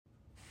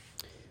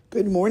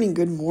Good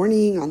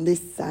morning on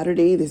this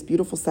Saturday, this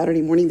beautiful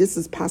Saturday morning. This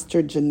is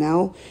Pastor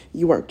Janelle,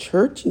 You Are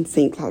Church in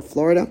St. Cloud,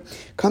 Florida,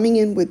 coming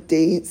in with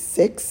day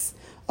 6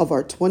 of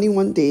our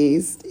 21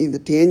 days in the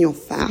Daniel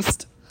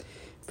fast.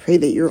 Pray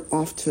that you're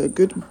off to a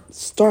good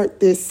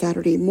start this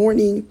Saturday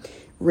morning,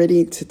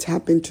 ready to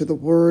tap into the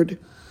Word.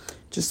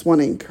 Just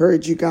want to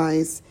encourage you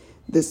guys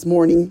this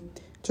morning.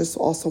 Just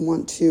also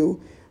want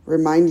to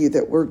remind you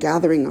that we're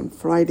gathering on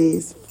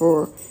Fridays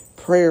for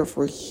prayer,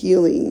 for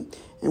healing,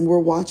 and we're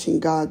watching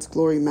God's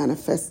glory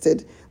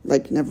manifested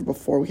like never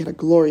before. We had a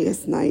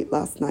glorious night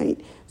last night.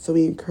 So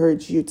we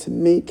encourage you to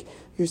make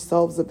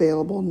yourselves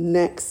available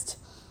next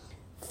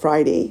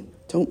Friday.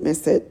 Don't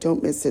miss it.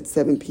 Don't miss it,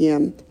 7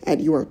 p.m. at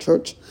Your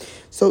Church.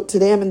 So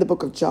today I'm in the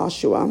book of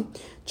Joshua.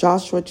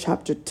 Joshua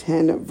chapter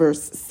 10,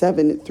 verse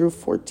 7 through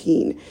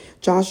 14.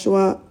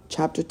 Joshua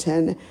chapter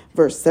 10,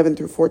 verse 7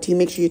 through 14.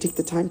 Make sure you take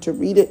the time to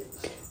read it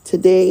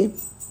today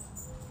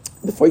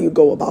before you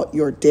go about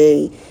your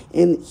day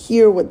and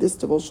hear what this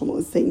devotional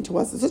is saying to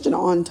us. It's such an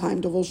on-time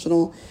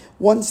devotional,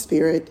 one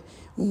spirit.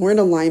 When we're in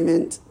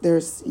alignment,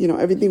 there's,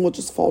 everything will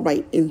just fall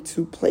right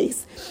into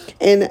place.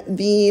 And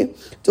the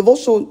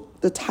devotional,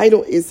 the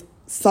title is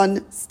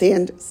Sun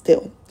Stand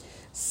Still.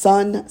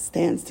 Sun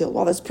stand still.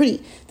 Wow, that's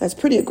pretty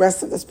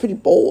aggressive. That's pretty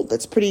bold.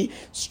 That's pretty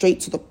straight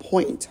to the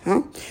point,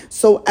 huh?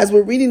 So as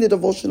we're reading the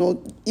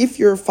devotional, if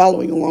you're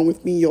following along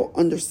with me, you'll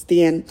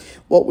understand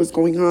what was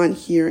going on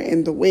here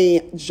and the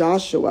way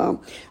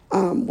Joshua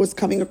was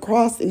coming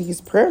across in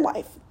his prayer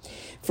life.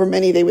 For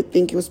many, they would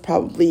think it was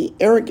probably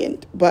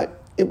arrogant,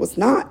 but it was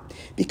not,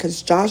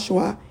 because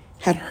Joshua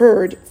had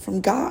heard from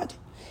God.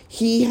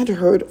 He had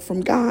heard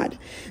from God.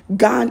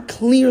 God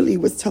clearly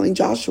was telling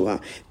Joshua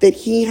that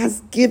he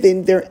has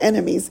given their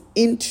enemies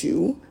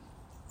into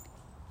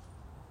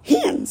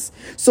hands.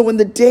 So when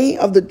the day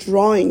of the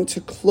drawing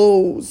to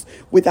close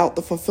without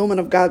the fulfillment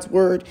of God's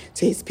word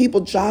to his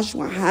people,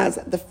 Joshua has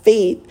the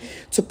faith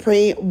to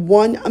pray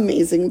one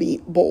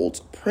amazingly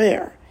bold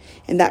prayer.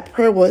 And that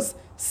prayer was,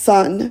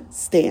 "Sun,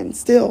 stand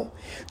still."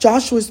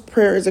 Joshua's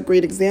prayer is a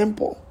great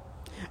example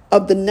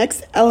of the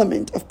next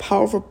element of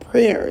powerful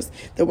prayers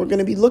that we're going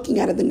to be looking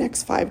at in the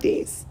next 5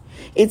 days.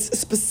 It's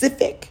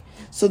specific.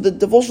 So the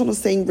devotional is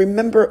saying,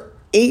 remember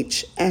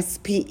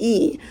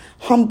HSPE,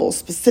 humble,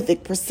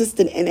 specific,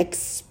 persistent, and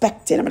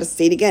expectant. I'm going to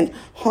say it again.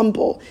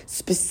 Humble,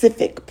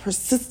 specific,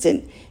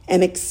 persistent,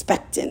 and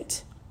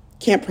expectant.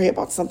 Can't pray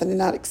about something and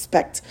not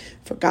expect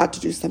for God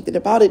to do something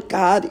about it.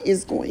 God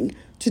is going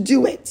to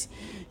do it.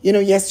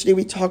 Yesterday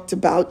we talked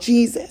about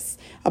Jesus,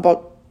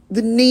 about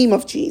the name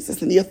of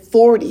Jesus and the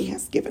authority he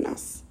has given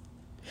us.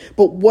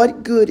 But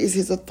what good is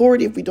his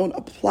authority if we don't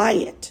apply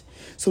it?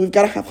 So we've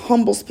got to have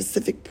humble,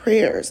 specific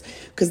prayers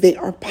because they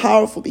are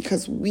powerful,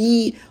 because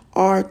we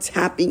are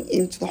tapping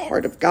into the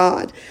heart of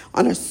God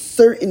on a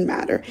certain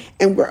matter,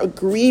 and we're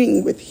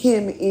agreeing with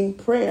him in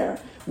prayer.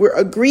 We're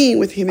agreeing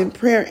with him in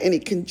prayer, and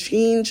it can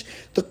change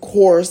the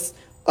course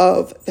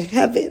of the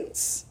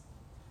heavens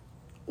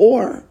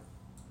or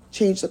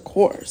change the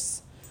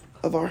course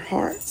of our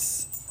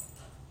hearts.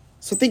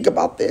 So think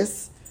about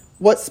this.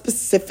 What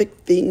specific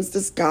things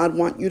does God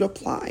want you to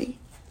apply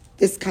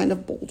this kind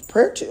of bold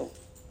prayer to?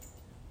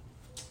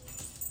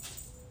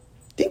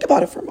 Think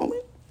about it for a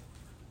moment.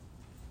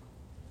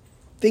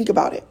 Think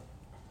about it.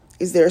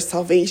 Is there a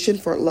salvation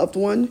for a loved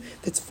one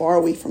that's far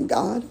away from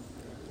God?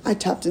 I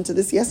tapped into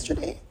this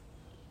yesterday.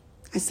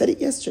 I said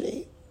it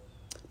yesterday.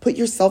 Put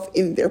yourself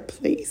in their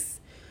place.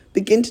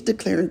 Begin to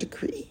declare and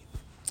decree.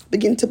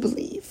 Begin to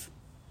believe.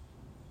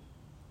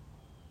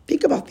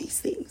 Think about these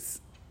things.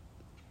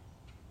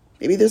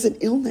 Maybe there's an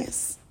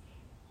illness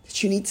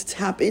that you need to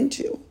tap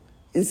into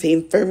and say,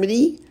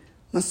 infirmity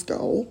must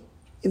go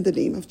in the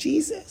name of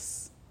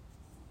Jesus.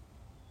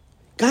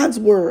 God's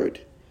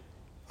word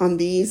on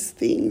these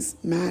things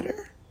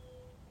matter.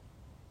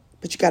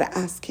 But you got to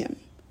ask him.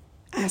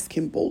 Ask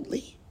him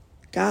boldly.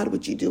 God,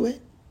 would you do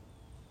it?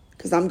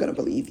 Because I'm going to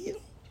believe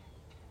you.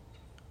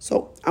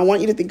 So I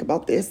want you to think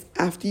about this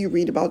after you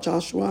read about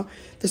Joshua,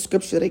 the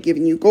scripture that I've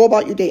given you. Go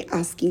about your day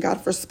asking God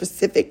for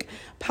specific,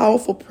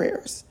 powerful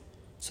prayers,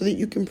 so that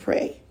you can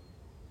pray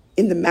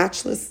in the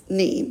matchless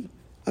name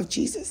of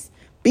Jesus.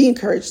 Be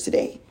encouraged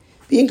today.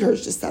 Be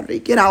encouraged this Saturday.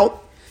 Get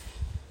out.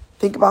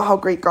 Think about how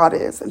great God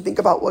is and think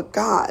about what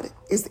God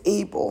is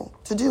able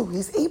to do.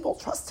 He's able.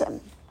 Trust him.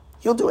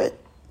 He'll do it.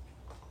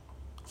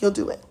 He'll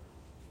do it.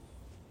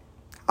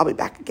 I'll be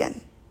back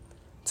again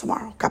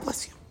tomorrow. God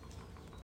bless you.